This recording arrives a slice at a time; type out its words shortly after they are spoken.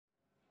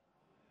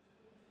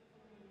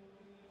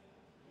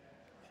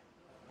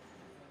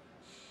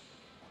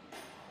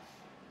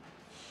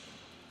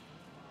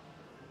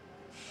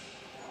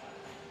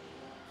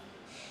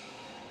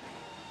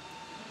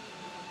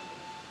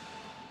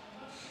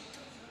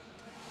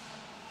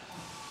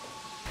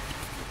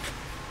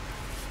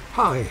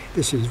Hi,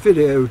 this is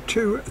video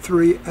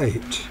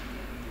 238.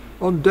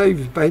 On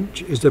Dave's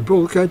bench is the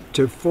bulkhead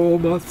to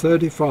former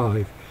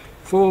 35.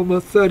 Former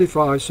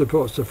 35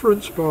 supports the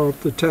front spar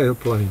of the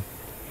tailplane.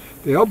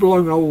 The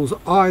oblong holes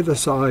either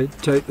side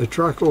take the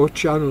track or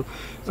channel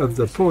of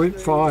the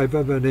 0.5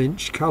 of an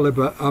inch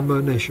calibre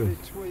ammunition,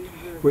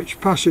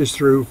 which passes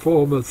through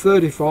former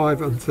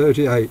 35 and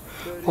 38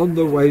 on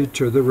the way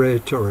to the rear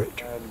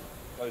turret.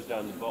 Goes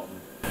down the bottom.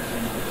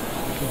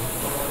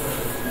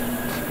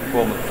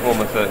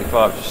 Former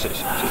 35 just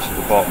sits at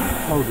the bottom.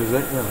 Oh, does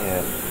it?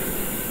 Yeah.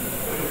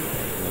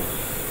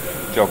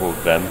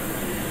 Joggled them.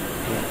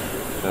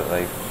 But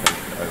they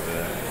over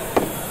there.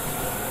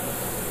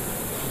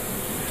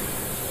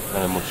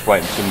 And then we're just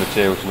waiting for some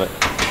material to make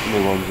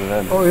new ones of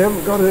them. Oh, you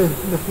haven't got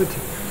enough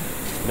material?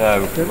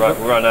 No,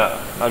 we ran out.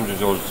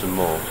 Andrew's ordered some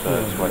more,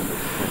 so just waiting.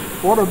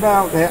 What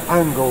about the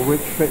angle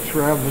which fits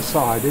around the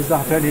side? Is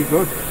that any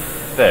good?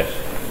 This?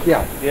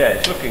 Yeah. Yeah,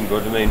 it's looking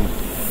good. I mean,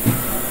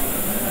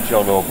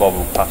 John or Bob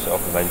will pass it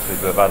off eventually,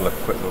 but I've had a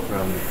quick look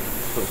around.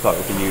 Looks like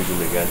we can use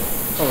them again.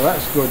 Oh,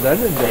 that's good then,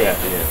 isn't it? Yeah.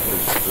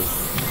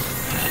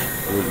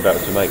 We wouldn't be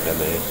able to make them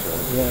here, so.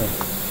 Yeah.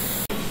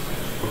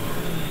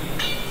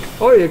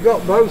 Oh, you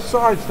got both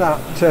sides that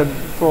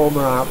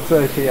former out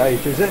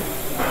 38, is it?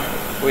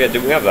 Well, yeah,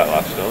 didn't we have that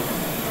last time?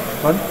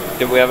 Huh?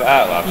 Didn't we have it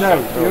out last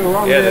time? No, you were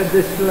on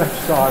this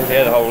left side.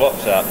 Yeah, the whole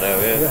lot's out now,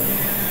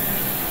 yeah.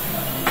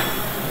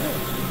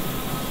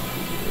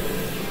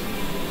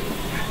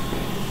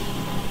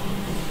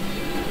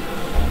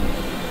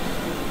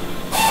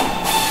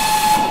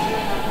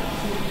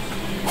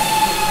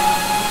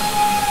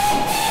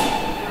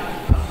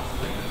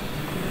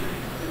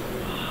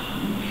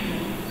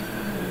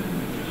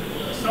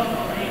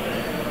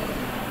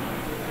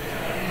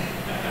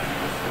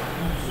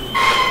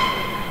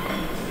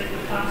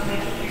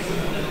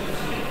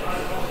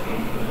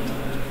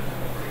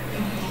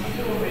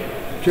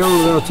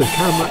 Gerald had the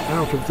camera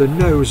out of the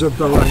nose of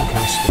the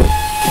Lancaster.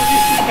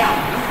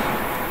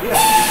 Yeah.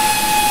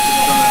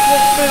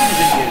 What film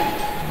did you use?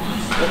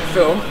 What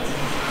film?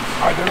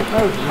 I don't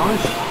know, to be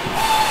honest.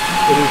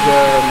 It is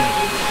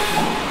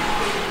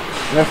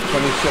an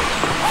F26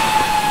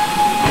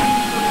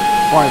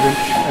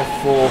 5-inch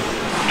f4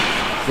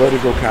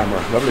 vertical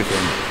camera. Lovely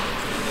thing.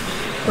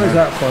 Where's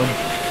that from?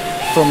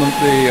 From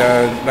the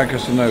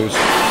Lancaster nose.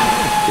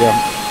 Yeah.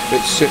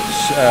 It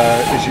sits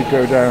as you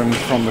go down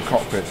from the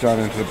cockpit down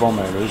into the bomb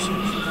areas.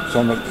 It's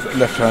on the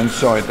left-hand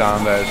side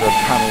down there. There's a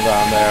panel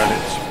down there, and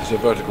it's a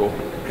vertical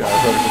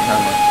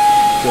camera.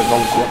 So it's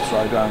obviously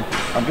upside down.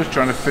 I'm just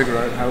trying to figure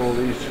out how all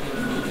these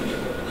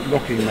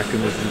locking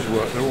mechanisms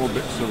work. They're all a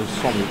bit sort of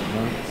solid, you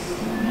know.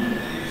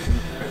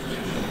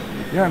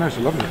 Yeah, no, it's a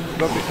lovely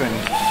thing.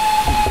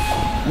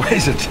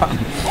 Weighs a ton.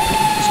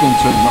 Just going to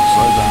turn them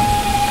upside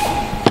down.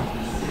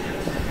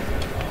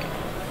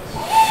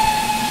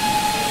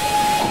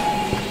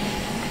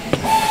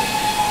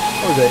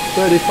 What is it,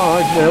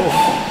 35mm?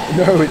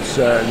 No, it's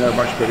no,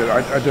 much bigger.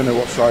 I don't know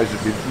what size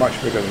it'd be. Much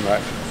bigger than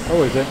that.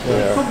 Oh, is it?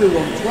 Yeah. Probably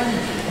 120.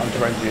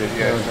 120,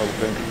 yeah, I would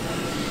think.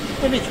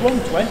 When it's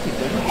 120,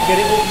 then you can get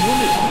it up and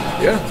running.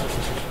 Yeah.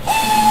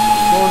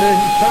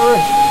 Morning, Terry.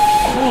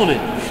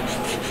 Morning.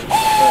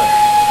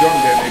 John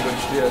gave me a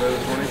good steer there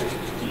this morning.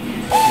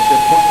 He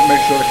said,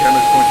 make sure the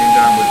camera's pointing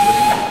downwards.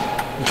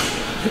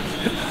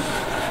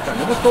 I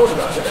never thought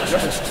about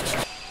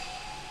it.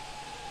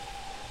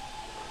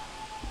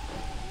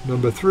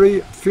 Number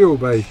 3, fuel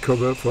bay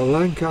cover for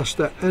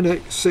Lancaster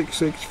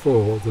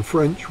NX611, the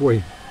French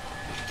wing.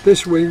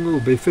 This wing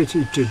will be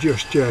fitted to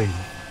just Jane.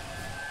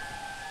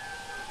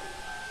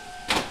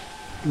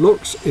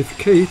 Looks if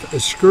Keith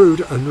has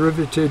screwed and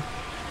riveted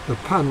the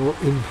panel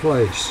in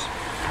place.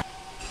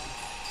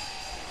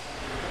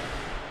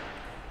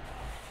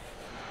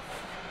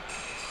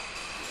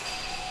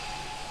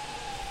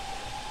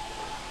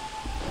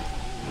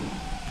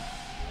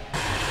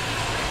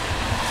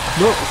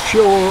 Not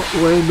sure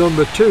where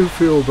number 2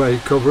 fuel bay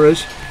cover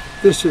is.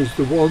 This is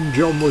the one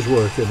John was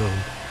working on.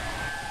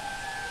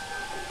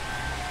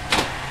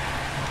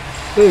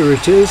 Here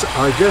it is.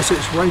 I guess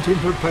it's waiting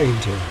for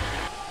painting.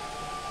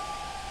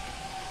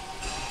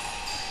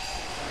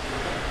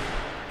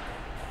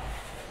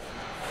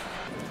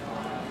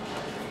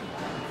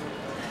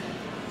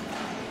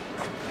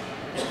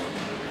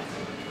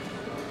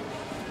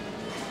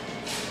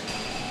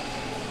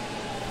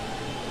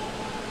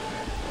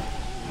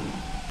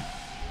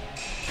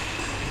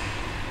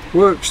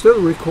 Work still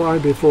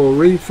required before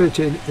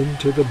refitting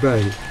into the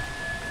bay.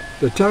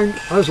 The tank,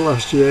 as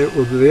last year,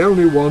 will be the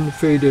only one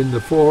feeding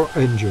the 4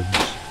 engines.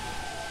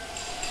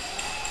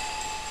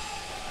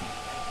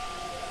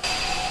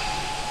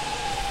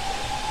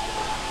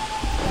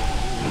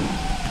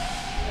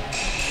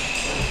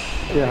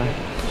 Yeah.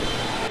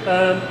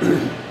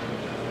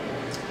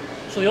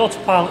 So the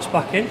autopilot's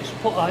back in, so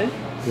put that in.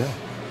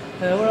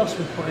 Yeah. What else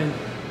we put in?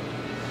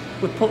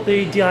 We put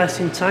the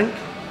de-icing tank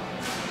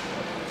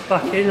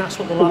back in, that's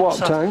what the What lamps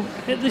tank?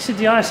 This is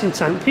the icing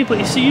tank. People,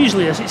 you see,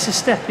 usually it's a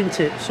step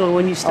into it, so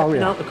when you're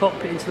stepping out the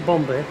cockpit into the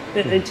bomb bay,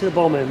 into the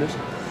bomb aimers.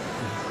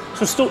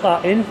 So stuck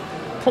that in,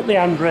 put the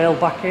handrail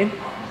back in.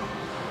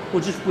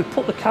 We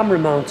put the camera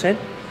mount in.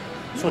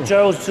 So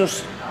Gerald's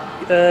just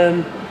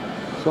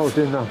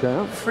Sorting that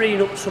out.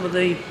 freeing up some of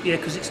the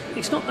because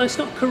it's not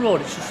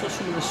corroded. It's just that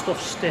some of the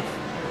stuff's stiff.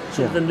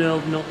 Some of the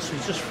knurled nuts. So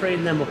he's just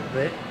freeing them up a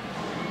bit,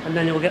 and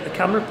then he'll get the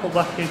camera put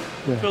back in.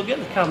 So we'll get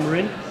the camera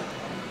in,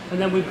 and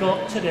then we've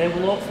got today.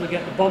 We'll hopefully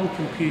get the bomb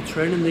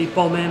computer in and the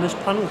bomb aimers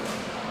panel.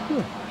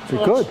 Yeah,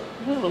 So good.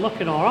 we're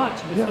looking all right,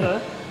 to be fair.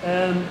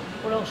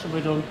 What else have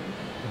we done?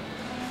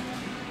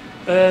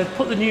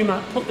 Put the new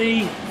mat.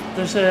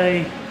 There's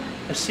a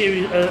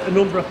series, a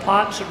number of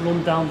pipes that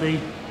run down the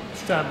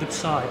starboard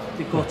side.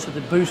 They go to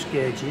the boost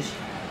gauges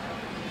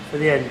for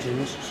the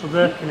engines, so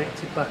they're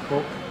connected back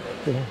up.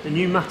 The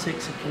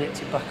pneumatics are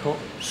connected back up.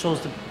 So's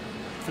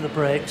for the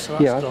brakes, so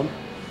that's done.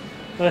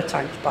 Their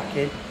tank's back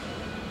in.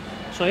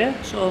 So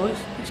yeah, so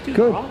it's doing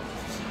Good. all right.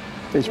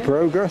 It's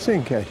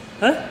progressing, Kate.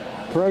 Huh?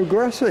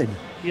 Progressing.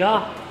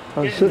 Yeah.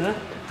 Getting there.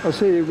 I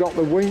see you've got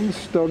the wings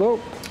stood up.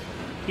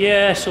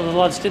 Yeah, so the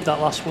lads did that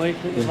last week. I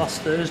think it was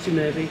last Thursday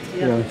maybe.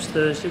 Yeah, it was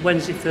Thursday,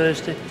 Wednesday,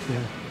 Thursday.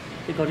 Yeah.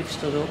 They got it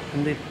stood up,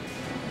 and the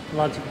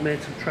lads have made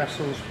some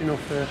trestles, you know,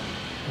 for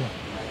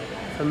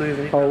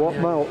moving it. Oh, around, what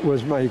yeah. Malt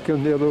was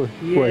making the other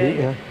Yeah, week,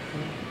 yeah.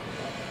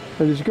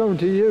 And he's going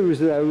to use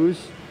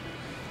those,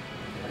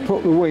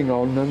 put the wing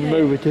on and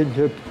move it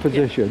into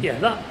position.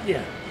 Yeah.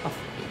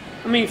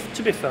 I mean,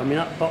 to be fair,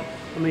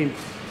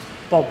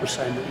 Bob was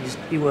saying that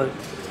he weren't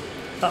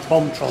that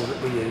bomb troll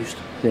that we used.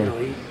 Yeah. You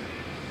know,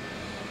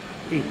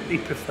 he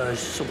prefers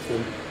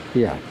something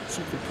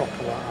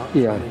proper like that.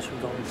 Yeah. So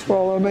we've got him to,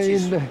 Well, I which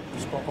is mean,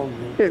 spot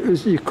on. Yeah. it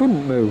was, you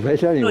couldn't move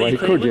it anyway, No, you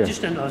could you?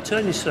 just enter a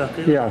turning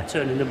circle, Yeah.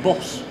 turning the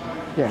bus.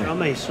 Yeah. You know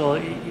what I mean? So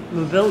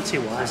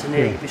mobility-wise, and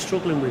he'd be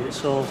struggling with it.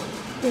 So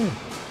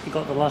he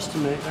got the lads to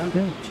make them,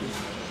 which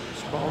is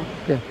spot on.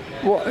 Yeah.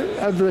 What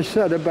have they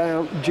said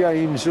about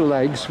Jane's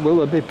legs?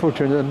 Will they be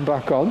putting them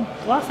back on?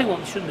 Well, I think what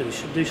they should do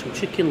is do some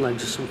chicken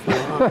legs or something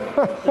like that.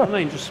 You know what I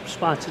mean? Just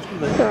spited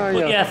with it.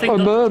 But yeah, I think a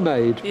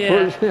mermaid.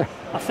 Yeah,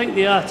 I think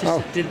the artist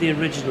that did the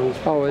original.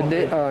 Oh, and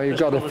you've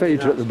got a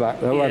feeder at the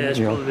back though, haven't it's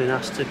you? probably been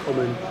asked to come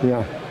and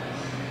Yeah.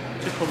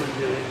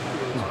 do it.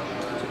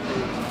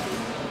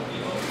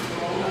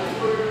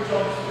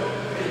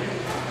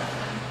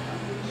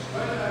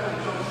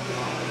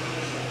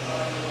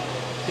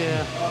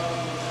 Yeah.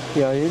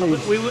 Yeah, you need...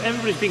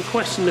 Everybody's been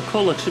questioning the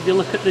colour, because if you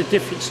look at the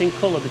difference in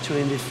colour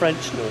between the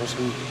French nose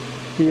and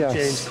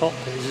Jane's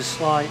cockpit, there's a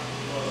slight.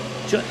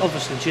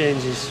 Obviously,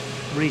 Jane's is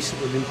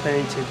recently been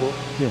painted, but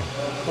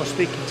I was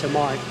speaking to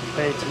Mike, the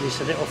painter, and he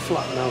said it'll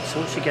flatten out. So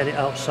once you get it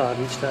outside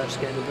and it starts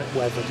getting a bit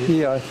weathered,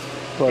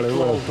 well, it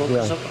will.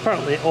 So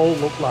apparently, it all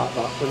looked like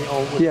that when it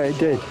all was it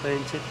did.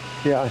 painted.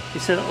 Yeah. He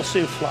said it'll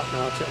soon flatten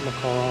out. It'll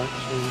look all right.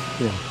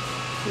 So,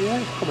 Yeah.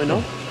 It's coming on.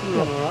 It's coming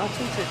on all right,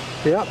 isn't it?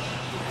 Yeah.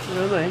 You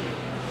know what I mean?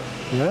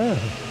 Yeah.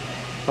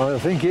 I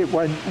think it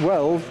went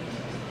well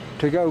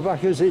to go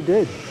back as it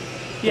did.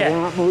 Yeah.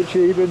 Not much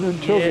even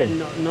and tugging.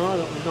 Yeah,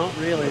 no, not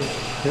really.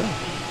 Yeah.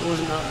 It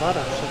wasn't that bad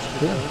actually, to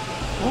be fair.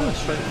 Oh,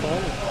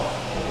 straightforward.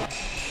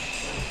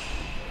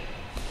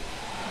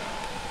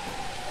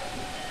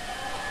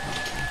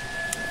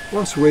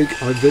 Last week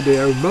I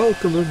videoed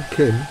Malcolm and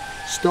Kim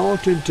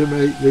starting to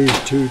make these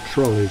two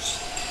trolleys.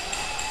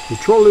 The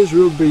trolleys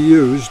will be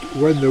used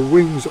when the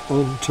wing's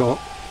on top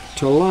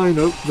to line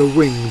up the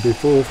wing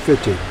before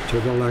fitting to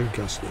the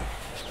Lancaster.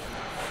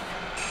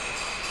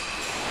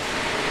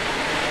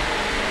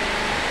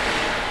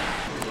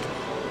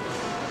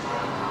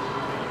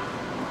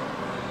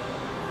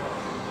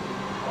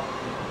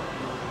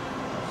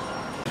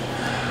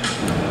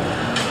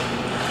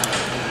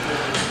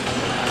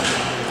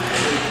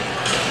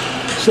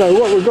 So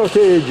what we've got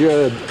here,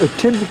 Gerb, a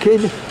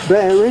Timken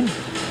bearing.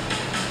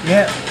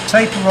 Yeah,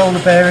 taper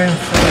roller bearing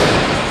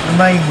for the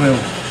main wheel.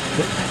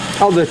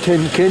 Other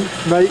Timken,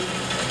 mate.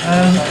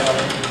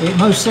 It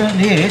most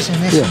certainly is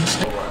in this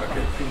instance.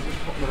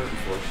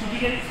 Did you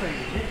get it free,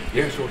 did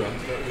you? Yeah, it's all done.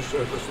 Just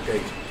that's the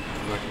gate.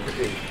 And I can get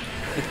in.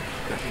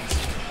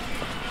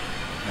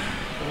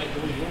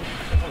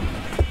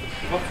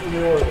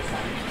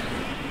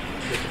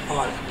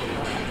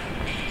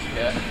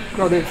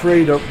 Got it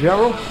freed up,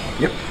 Gerald.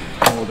 Yep,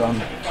 all done.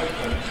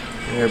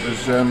 Yeah, it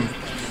was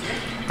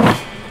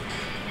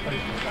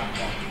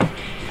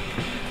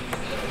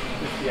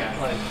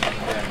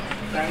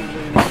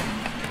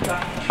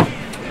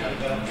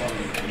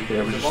yeah,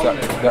 it was just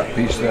that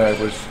piece there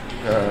was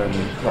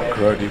not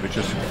corroded, it was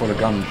just full of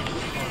gunge.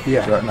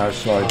 Yeah. So it now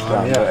slides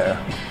down there.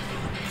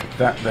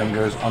 That then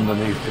goes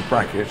underneath the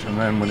bracket, and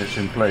then when it's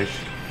in place,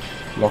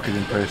 lock it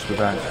in place with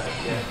that.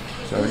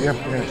 So yeah,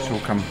 it's all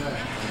come.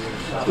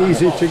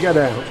 Easy to get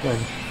out then.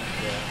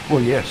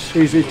 Well, yes.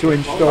 Easy to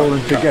install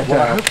and to get Well,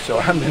 I out. hope so.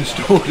 I haven't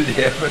installed it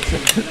yet, but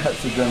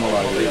that's the general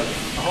idea.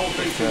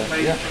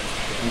 But, yeah,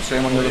 and the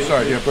same on the other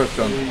side. Yeah, both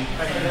done.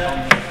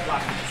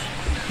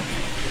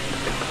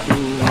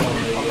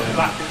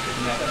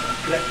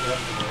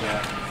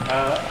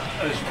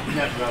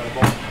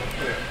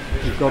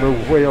 You've got a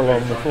wheel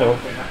on the floor.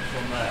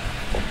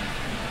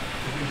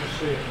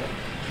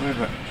 Where is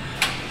it?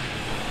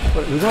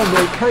 But it was on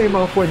the, it came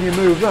off when you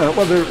moved out,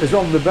 whether it was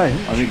on the bench.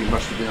 I think it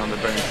must have been on the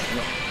bench,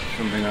 not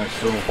something I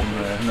saw from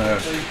there. No.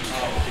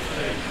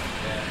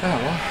 Oh,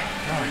 well,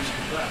 right.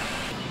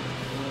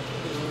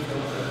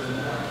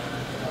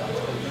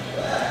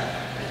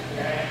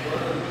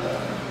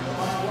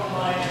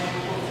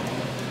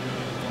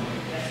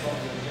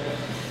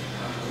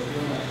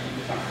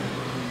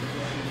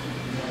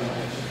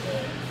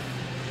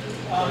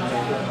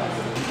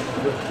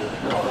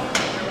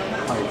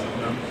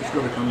 It's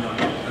got to come down.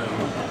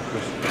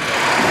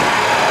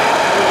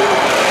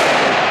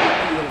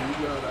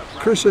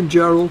 Chris and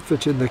Gerald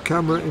fitting the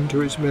camera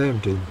into its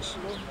mountings.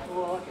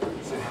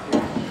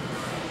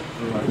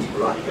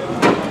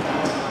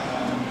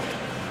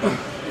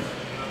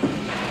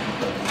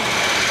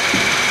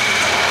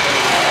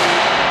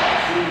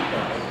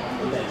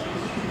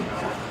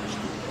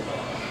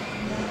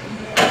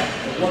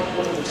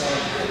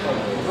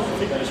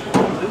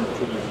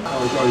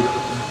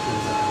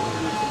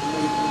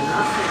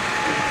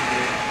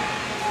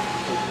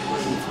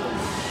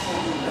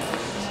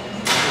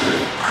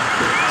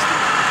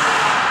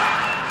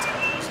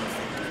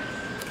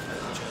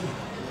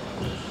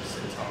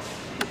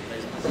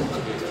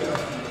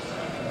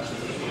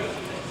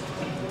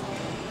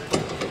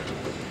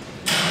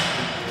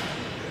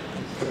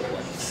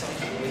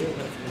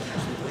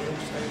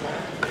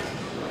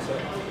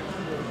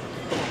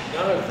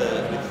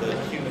 With the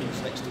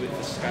humans next to it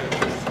for scout.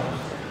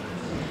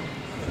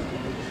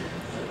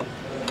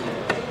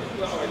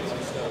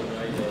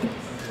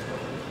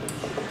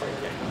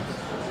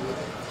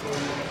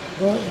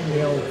 Right in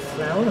the old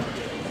flower.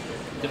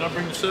 Did I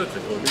bring the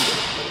circuit or did I?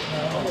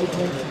 I did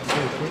want to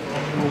take it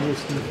on all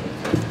this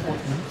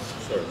appointments.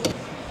 Sorry.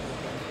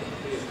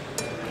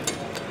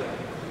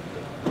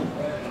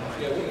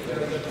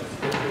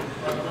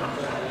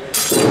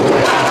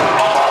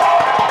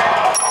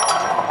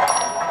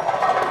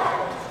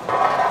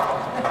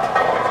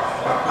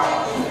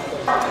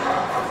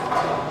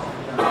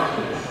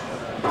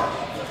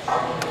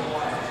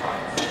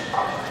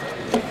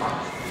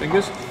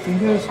 Fingers?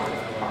 Fingers.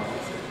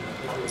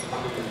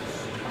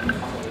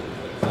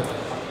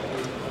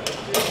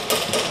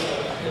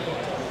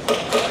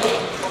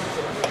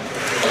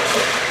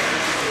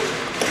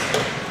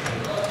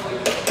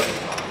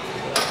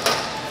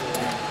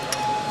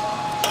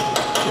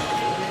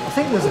 I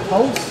think there's a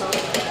pulse.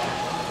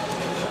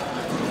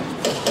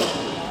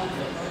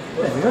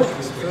 There we go.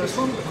 That's the first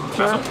one.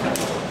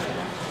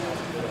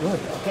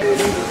 Right.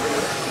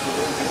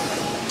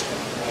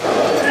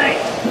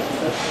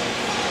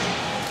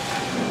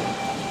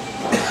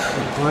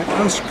 I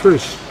asked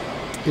Chris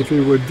if he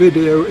would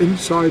video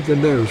inside the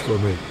nose for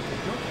me.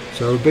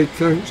 So big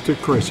thanks to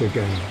Chris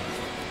again.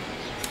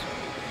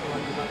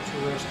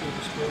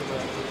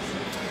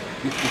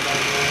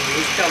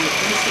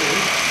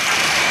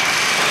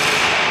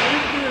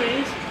 There he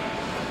is.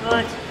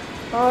 Right.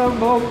 Oh,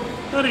 Mum.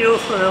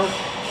 Adios for now.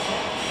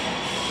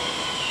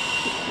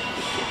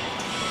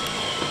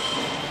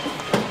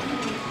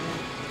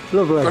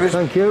 Lovely,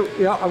 thank you.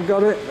 Yeah, I've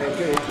got it.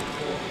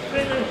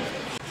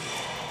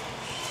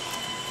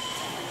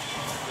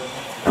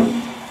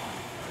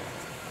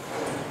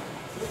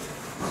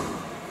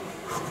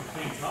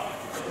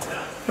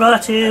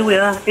 Right, here we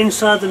are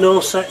inside the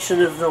nose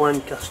section of the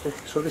Lancaster.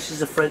 So this is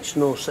the French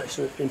nose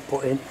section that's been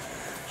put in.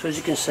 So as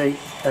you can see,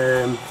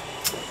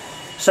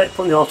 started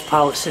putting the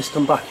autopilot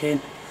system back in,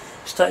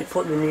 started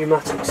putting the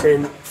pneumatics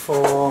in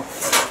for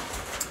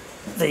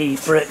the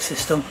brake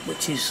system,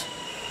 which is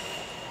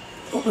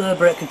up there,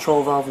 brake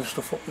control valve and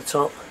stuff up the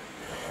top.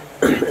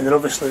 And then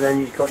obviously then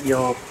you've got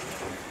your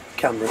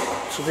camera.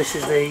 So this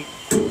is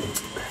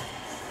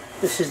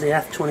the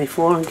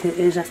F24, I think it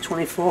is,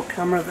 F24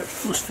 camera that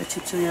was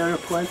fitted to the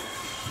aeroplane.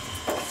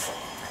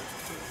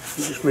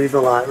 You just move the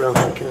light around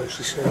so you can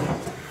actually see.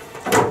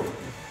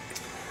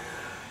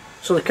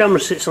 So the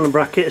camera sits on the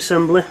bracket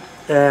assembly.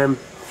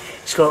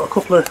 It's got a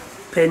couple of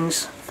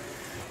pins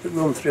that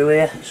run through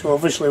here. So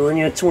obviously when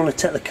you want to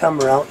take the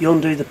camera out, you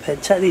undo the pin,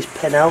 take this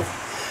pin out.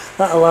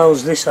 That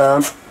allows this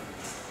arm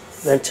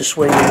then to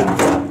swing,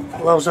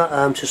 allows that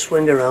arm to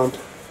swing around.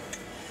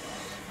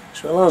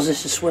 So it allows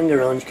this to swing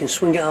around. You can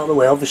swing it out of the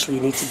way. Obviously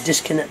you need to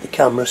disconnect the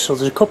camera, so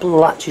there's a couple of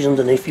latches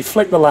underneath. You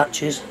flick the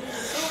latches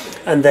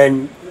and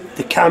then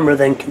the camera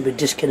then can be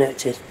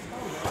disconnected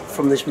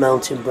from this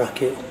mounting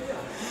bracket.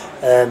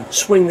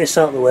 Swing this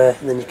out of the way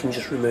and then you can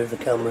just remove the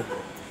camera.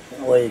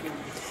 That way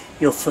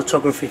your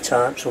photography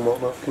types and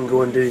whatnot can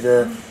go and do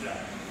the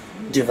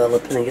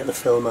developing and get the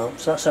film out.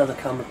 So that's how the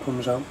camera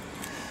comes out.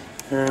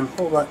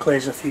 Hope that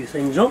clears a few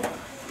things up.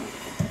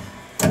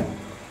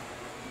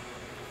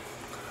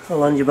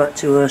 I'll hand you back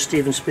to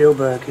Steven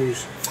Spielberg,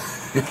 who's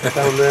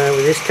down there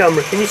with his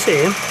camera. Can you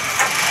see him?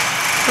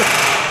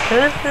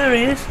 There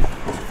he is.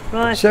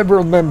 Right.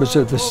 Several members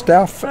of the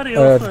staff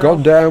have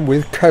gone down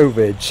with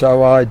COVID,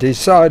 so I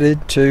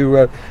decided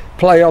to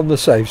play on the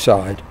safe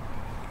side.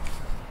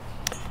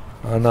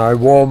 And I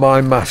wore my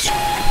mask.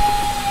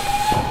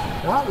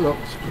 That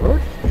looks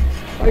good.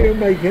 Are you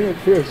making it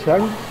for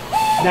yourself?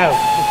 No,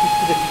 this is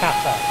for the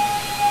cat out.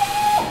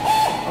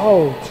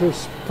 Oh, to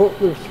put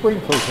the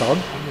sprinkles on.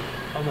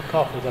 On the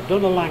coffers. I've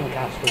done a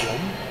Lancaster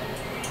one.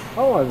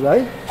 Oh, have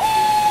they?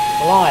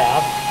 Well, I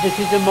have. This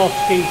is a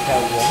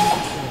mosquito one.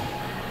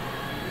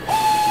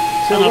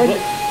 So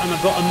And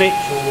I've got a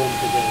Mitchell one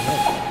to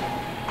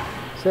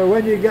do. So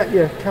when you get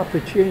your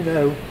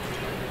cappuccino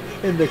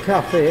in the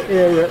cafe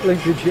here at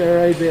Lincolnshire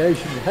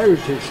Aviation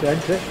Heritage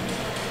Centre,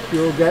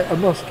 you'll get a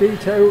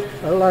Mosquito,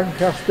 a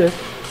Lancaster,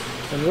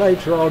 and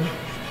later on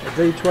a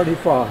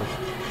V25.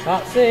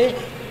 That's it.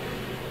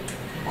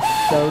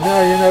 So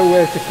now you know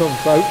where to come,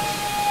 folks,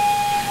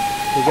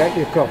 to get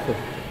your coffee.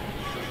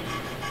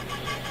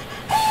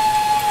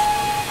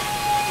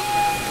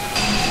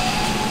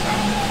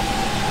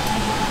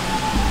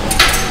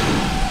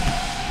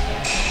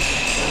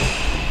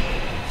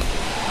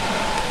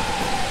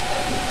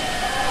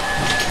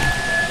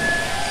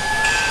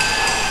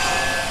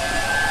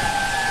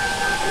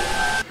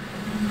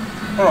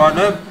 Alright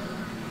then.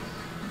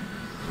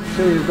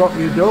 So you've got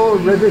your door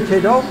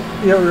riveted on,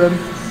 your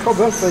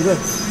cover for the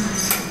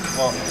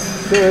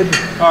third.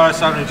 Oh,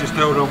 that's only just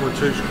held on with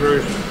 2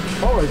 screws.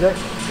 Oh, is it?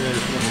 Yeah,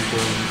 it's one of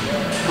them.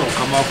 It's got to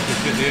come off to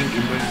get the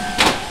engine in.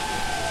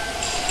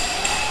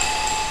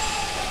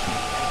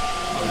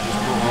 I'll just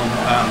put on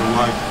out of the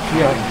way.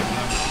 Yeah.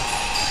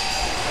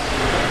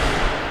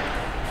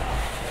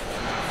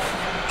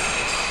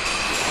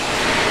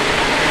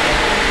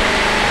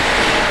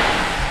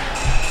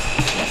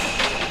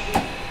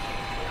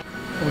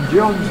 And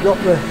John's got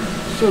the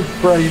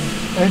subframe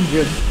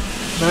engine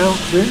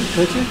mounts in,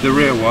 fitted. The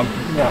rear one?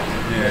 Yeah.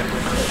 Yeah.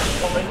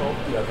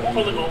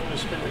 Pull it up and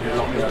spin it.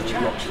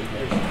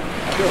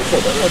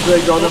 Have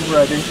they got them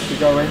ready to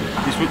go in?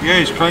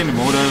 He's cleaned them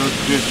all. The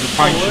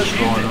paint's just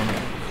drying on them.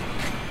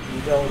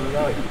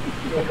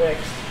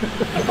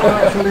 What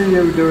actually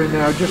are you doing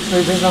now? Just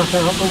moving that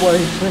out of the way?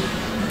 See?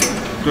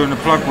 Doing the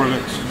plug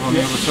rivets on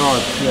the other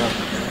side. Yeah.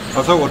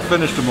 I thought I'd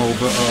finished them all,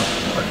 but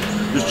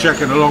just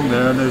checking along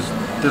there, and there's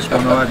this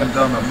one I hadn't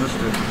done. I missed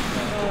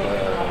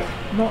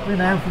it. Not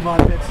been out for my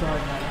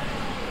bedside now.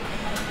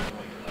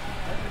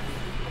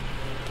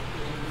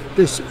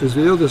 This is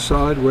the other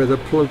side where the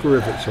plug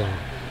rivets are.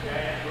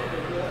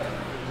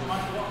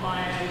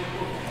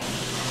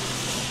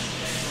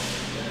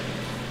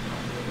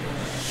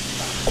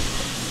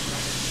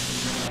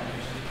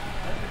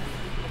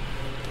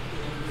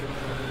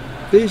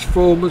 These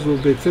formers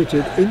will be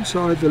fitted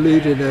inside the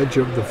leading edge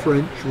of the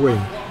French wing,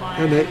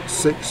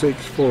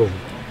 NX611.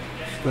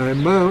 They are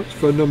mounts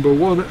for number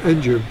 1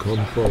 engine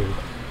control.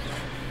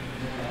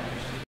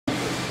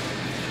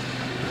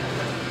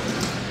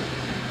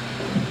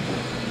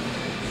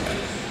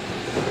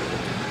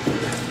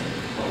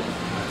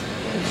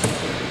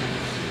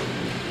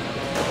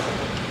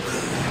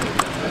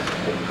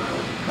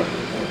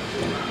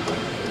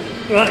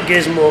 Right,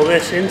 gizmo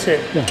this, isn't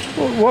it?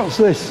 Yeah. What's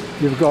this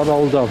you've got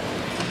hold of?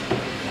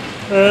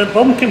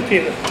 Bomb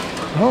computer.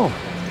 Oh.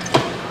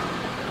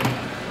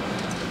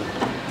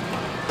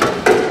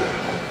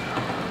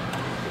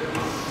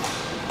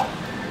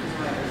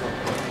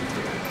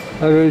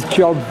 A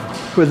job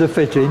with the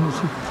fittings.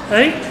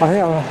 Hey? I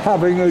am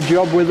having a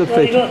job with the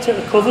Well, you've fittings. got to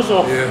take the covers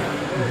off Yeah.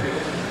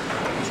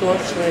 to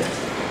actually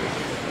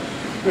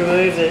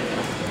remove it.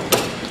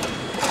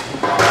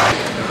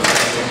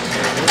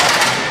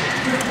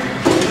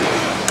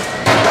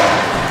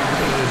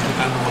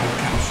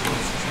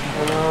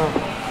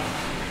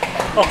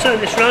 I'll turn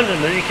this round a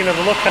minute, you can have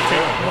a look at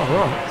it. Oh,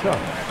 right. So,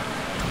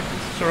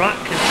 It's a rack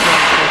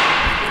construction.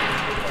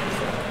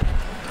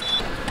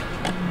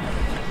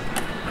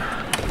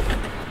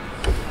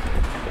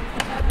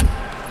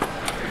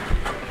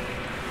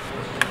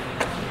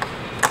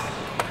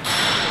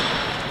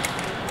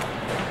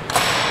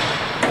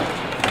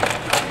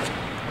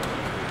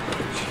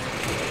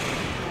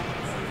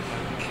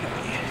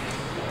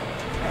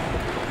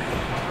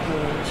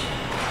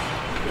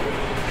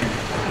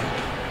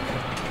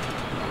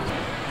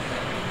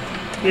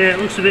 Yeah, it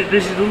looks a bit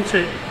busy, doesn't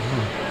it?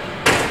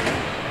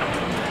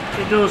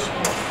 It does.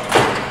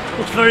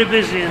 Looks very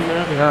busy in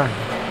there. yeah.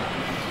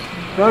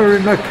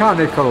 Very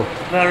mechanical.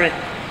 Very.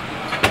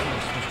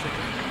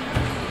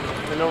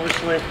 And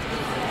obviously,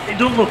 it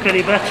don't look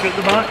any better at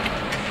the back,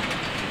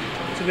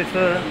 to be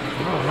fair.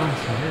 Oh,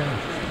 nice,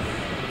 yeah.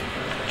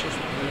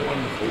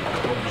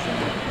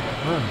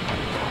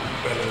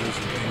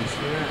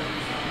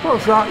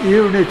 What's that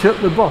unit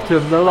at the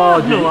bottom, the I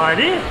large? have no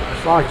idea.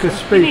 Like a You need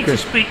speaker? to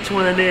speak to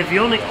one of the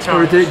avionic types.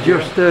 Or is it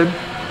just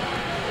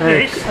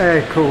Yes.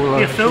 air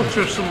cooler? A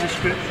filter of some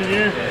description,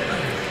 yeah.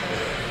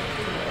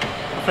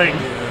 I think.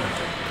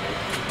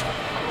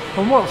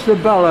 And what's the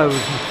bellows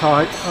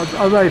type?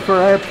 Are they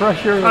for air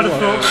pressure? or I'd have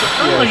what? thought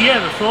so. Oh,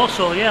 yeah, I thought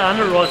so, yeah. I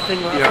know right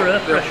thing like for air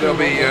pressure. There'll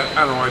be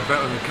alloy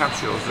better than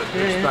capsules that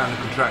Yeah, yeah. expand and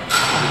contract.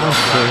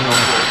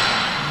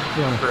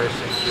 Yeah. Very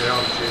essentially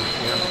altitude.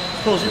 Yeah.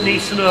 I suppose it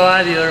needs to know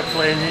how the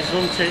aeroplane is,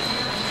 doesn't it?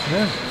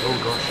 Yeah. Oh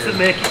gosh, To yeah.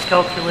 make its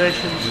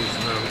calculations. Needs to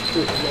know an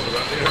awful lot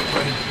about the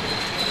airplane.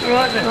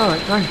 Right then,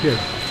 Right, thank you.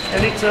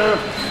 anytime.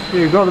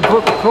 You've got to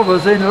put the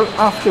covers in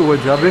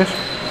afterwards, have you?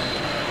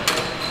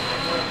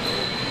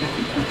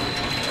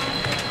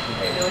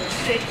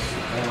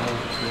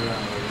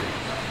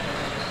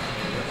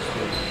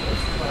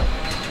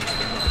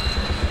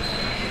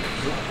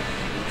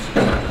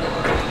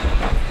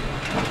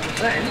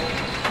 So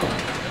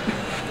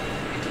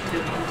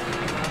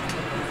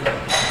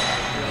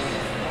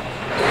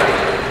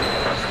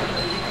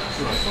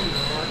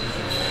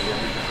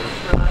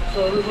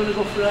we're going to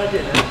go for our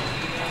dinner.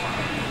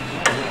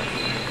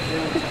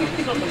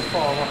 It's not very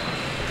far off.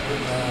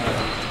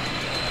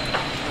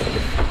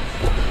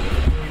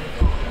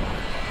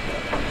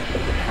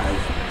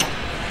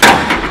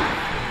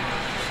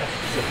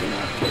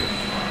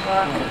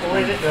 We'll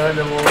leave it there and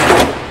then we'll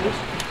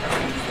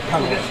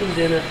get some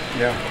dinner.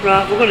 Yeah.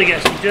 Right, we're going to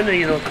get some dinner,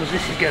 you know, because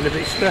this is getting a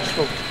bit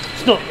stressful.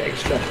 It's not getting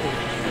stressful.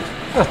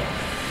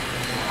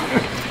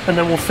 And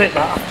then we'll fit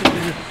that after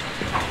dinner.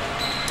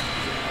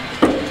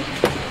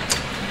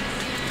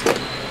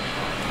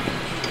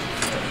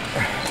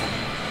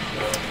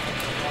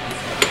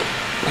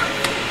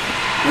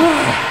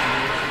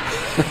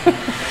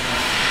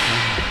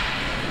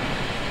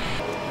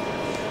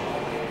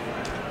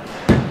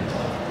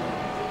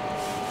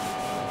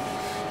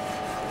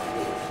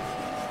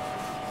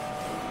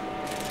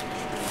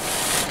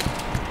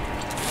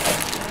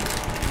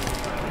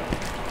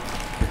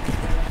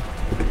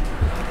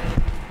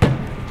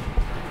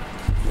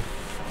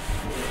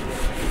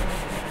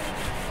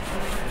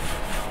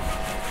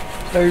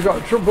 So you've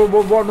got trouble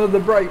with one of the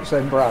brakes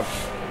then, Brad?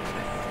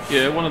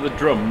 Yeah, one of the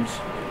drums.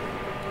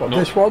 What,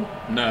 this one?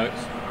 No,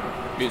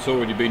 it's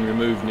already been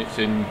removed and it's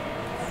in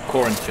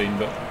quarantine.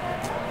 But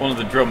one of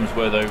the drums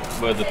where the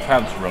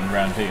pads run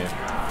around here,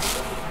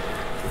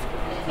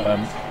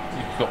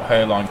 you've got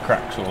hairline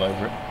cracks all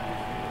over it.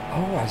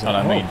 Oh, has it? And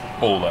I mean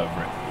all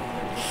over it.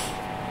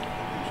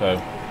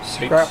 So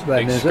scrap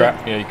then, it's is scrap.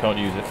 it? Yeah, you can't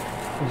use it.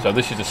 So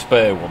this is a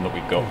spare one that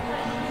we've got.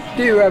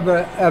 Do you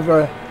ever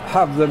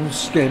have them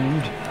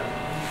skimmed?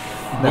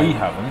 No. We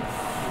haven't.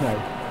 No.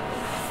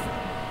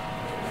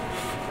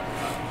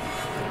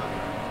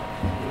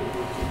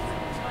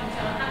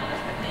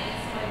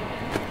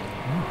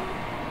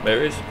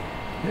 There it is.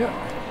 Yeah.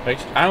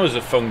 It's hours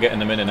of fun getting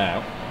them in and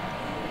out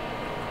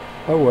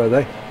Oh, were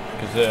they?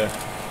 because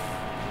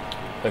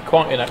they're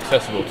quite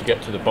inaccessible to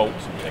get to the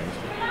bolts and things.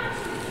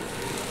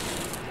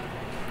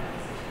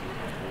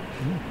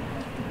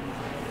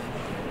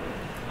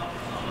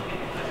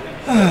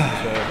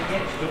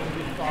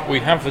 We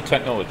have the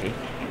technology.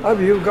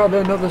 Have you got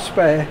another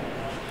spare?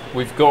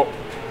 We've got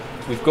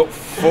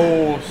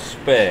 4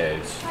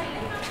 spares.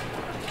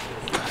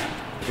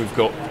 I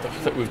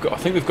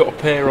think we've got a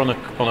pair on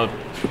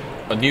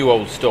a new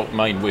old stock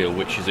main wheel,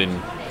 which is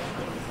in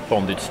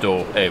bonded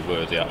store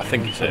airworthy. I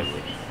think it's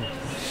airworthy.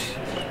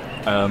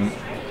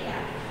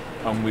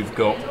 And we've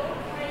got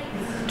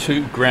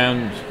 2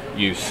 ground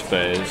use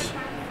spares,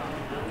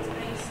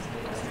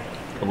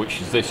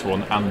 which is this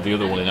one and the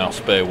other one in our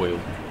spare wheel.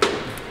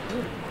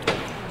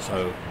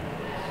 So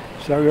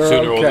you're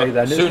okay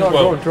then? It's not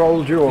going to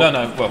hold you up?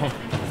 No, well,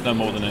 no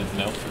more than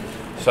anything else.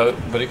 So,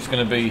 but it's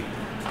going to be,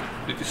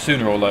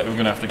 sooner or later we're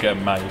going to have to get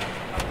them made.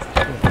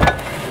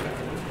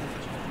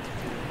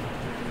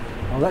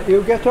 I'll let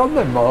you get on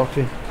then,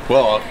 Martin.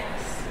 Well,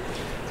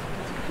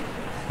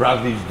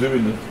 Bradley's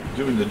doing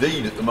the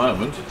deed at the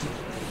moment.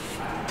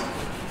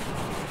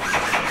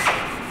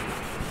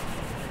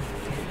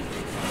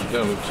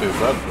 Don't look too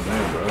bad from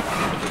there, bro.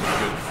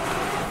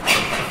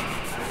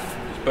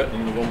 It's better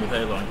than the one with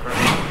hairline crack.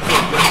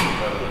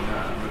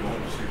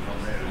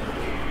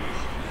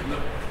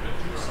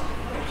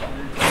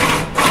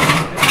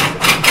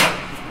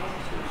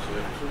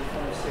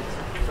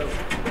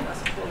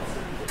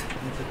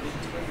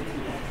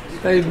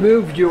 They've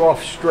moved you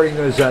off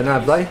stringers then,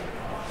 have they?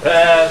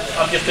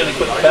 I'm just doing a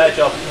quick repair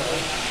job.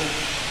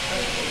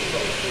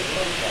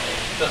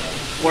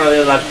 One of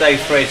the other lads, Dave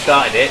Frey,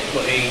 started it,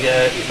 but he's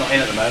not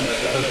in at the moment,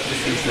 so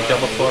just finished the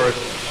job up for us.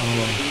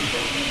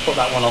 Put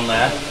that one on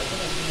there.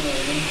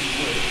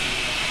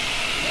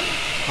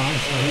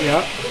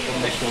 Yeah.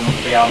 And this one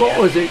will be on What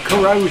was it,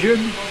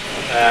 corrosion?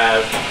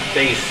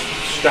 These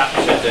straps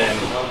had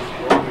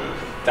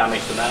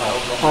damaged the metal.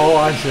 Oh,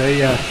 I see,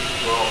 yeah.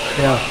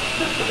 Yeah.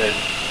 So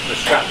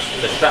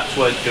the straps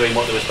weren't doing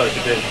what they were supposed to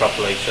be doing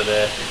properly, so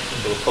they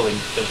were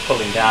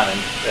pulling down,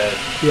 and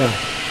Yeah.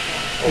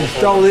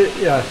 Install it,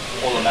 yeah.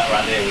 all the metal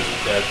around here was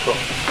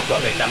got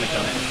a bit of damage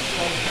on it.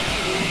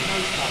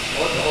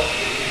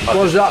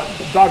 Was that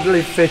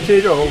badly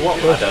fitted or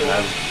what was I don't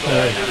know.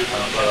 I'm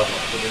not sure.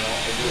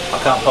 I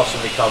can't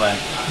possibly comment.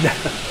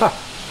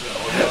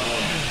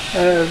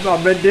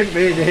 I didn't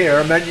mean here,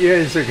 I meant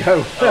years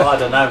ago. Oh, I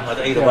don't know.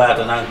 Either way, I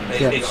don't know.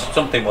 Yeah. It's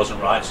something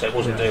wasn't right, so it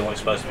wasn't doing what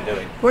it's supposed to be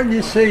doing. When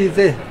you see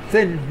the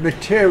thin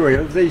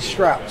material, these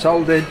straps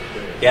holding,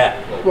 Yeah.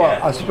 well,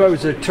 yeah. I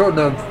suppose a ton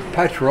of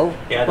petrol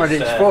Yeah, when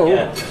there's, it's full.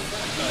 Yeah,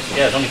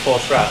 there's only 4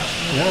 straps.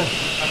 Yeah.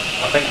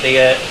 I think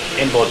the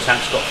inboard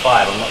tank's got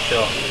 5, I'm not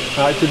sure.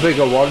 It's a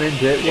bigger one,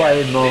 isn't it? Yeah.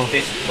 Way more.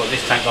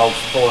 This tank holds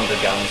 400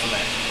 gallons, isn't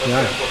it?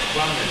 Yeah.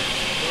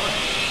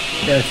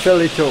 Yeah, fill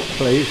it up,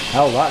 please.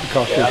 Hell, that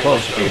cost Yeah, a that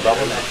was bunch. a few bob,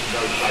 wasn't it?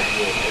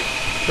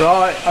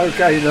 Right,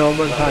 okay,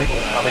 Norman, thanks.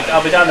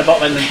 I'll be down the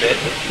bottom end of the bit.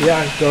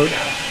 Yeah, good.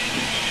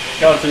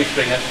 Go on to me,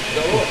 Springer.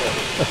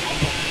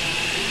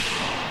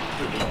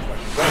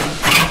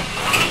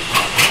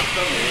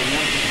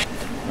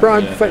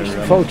 Brian, Yeah, fetch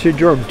the faulty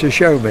drum to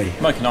show me.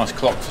 Make a nice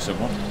clock for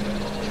someone.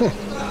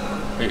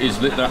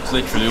 That's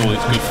literally all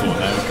it's good for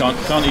now.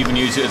 You can't even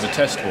use it as a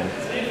test one.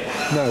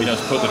 No. You know,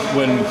 to put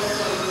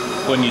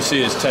when you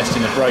see us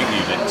testing the brake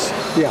units,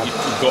 Yeah.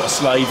 you've got a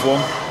slave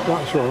one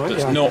That's right.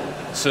 that's yeah. not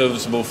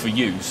serviceable for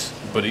use,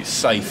 but it's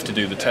safe to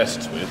do the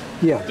tests with.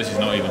 Yeah. This is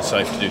not even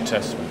safe to do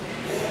tests with.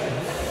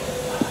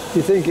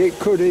 You think it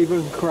could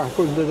even crack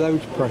under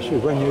those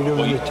pressures when you're doing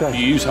Well, the test?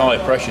 you use higher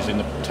pressures in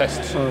the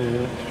tests. Oh, yeah,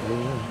 that's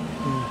true.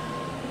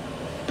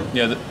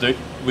 Yeah. Yeah,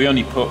 we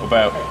only put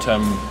about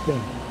Yeah.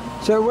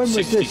 So when was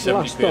 60, this 70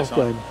 last off PSI.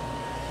 then?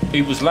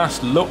 It was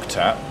last looked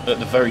at the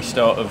very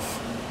start of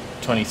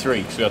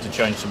 23, because we had to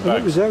change some It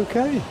bags. was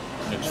okay.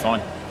 It was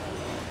fine.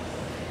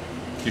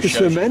 Just There's so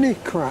shows you many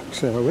cracks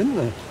though, isn't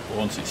there?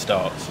 once it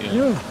starts. Yeah.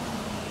 Yeah.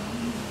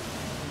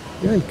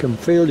 Yeah, you can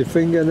feel your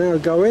fingernail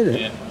go in it.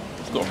 Yeah.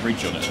 It's got a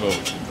ridge on it as well,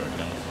 which is very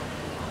nice.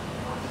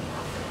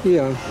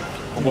 Yeah.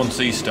 But once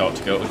these start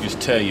to go, it'll just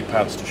tear your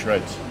pads to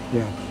shreds.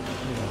 Yeah.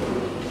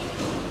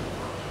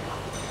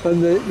 And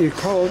you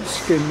can't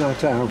skin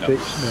that out, No. No.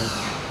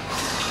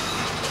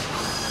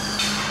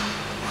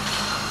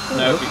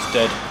 No, it's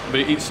dead. But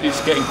it's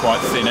getting quite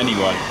thin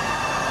anyway.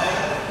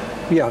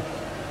 Yeah.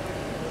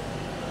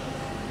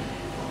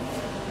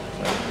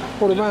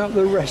 What about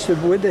the rest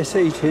of, with this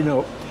heating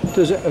up,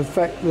 does it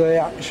affect the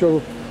actual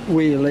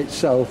wheel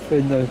itself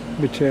in the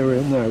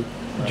material? No.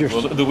 Just,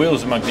 Well, the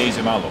wheel's a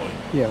magnesium alloy.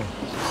 yeah.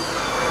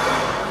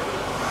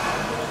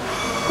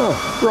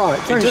 Oh, right,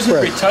 It thanks doesn't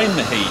Fred. retain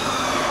the heat.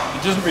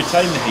 It doesn't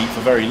retain the heat for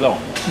very long.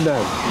 No.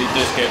 It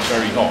does get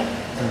very hot.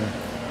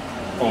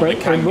 Or But it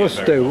can it get must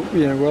very do, hot.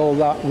 you know, with all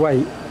that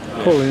weight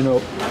pulling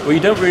up. Well, you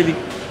don't really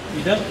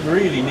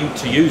need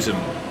to use them.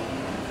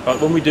 Like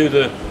when we do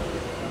the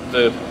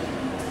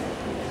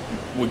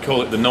we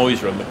call it the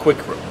noise run, the quick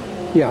run.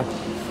 Yeah.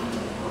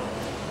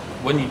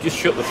 When you just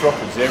shut the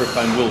throttles, the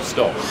aeroplane will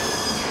stop.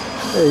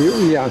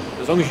 Yeah.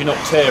 As long as you're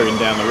not tearing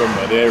down the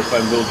runway, the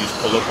aeroplane will just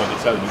pull up on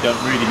its own. You don't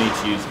really need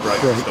to use the brake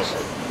to Brakes. stop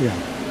it, Yeah.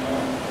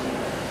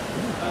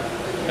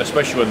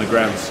 especially when the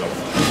ground's soft.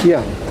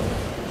 Yeah.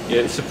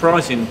 Yeah, it's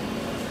surprising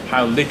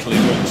how little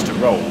it wants to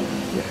roll.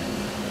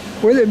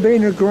 With it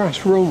being a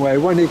grass runway,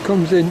 when it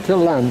comes into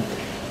land,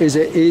 is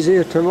it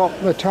easier to lock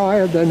the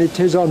tyre than it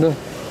is on a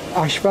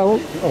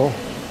asphalt or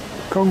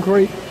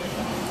concrete?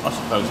 I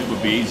suppose it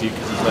would be easier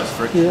because there's less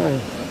friction. Yeah.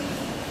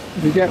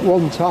 If you get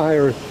one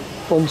tyre,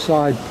 one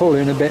side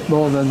pulling a bit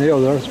more than the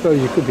other, I suppose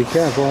you could be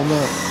careful on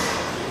that.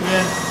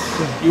 Yeah.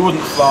 You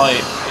wouldn't fly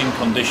it in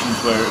conditions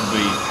where it would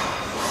be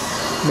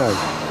No.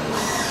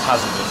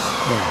 hazardous.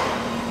 No.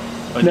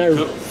 And No. you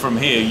could, from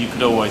here, you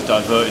could always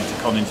divert into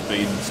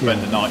Coningsby and spend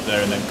the night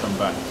there and then come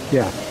back.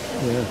 Yeah.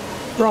 Yeah.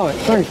 Right.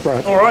 Thanks,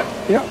 Brad. All right.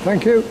 Yeah.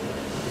 Thank you.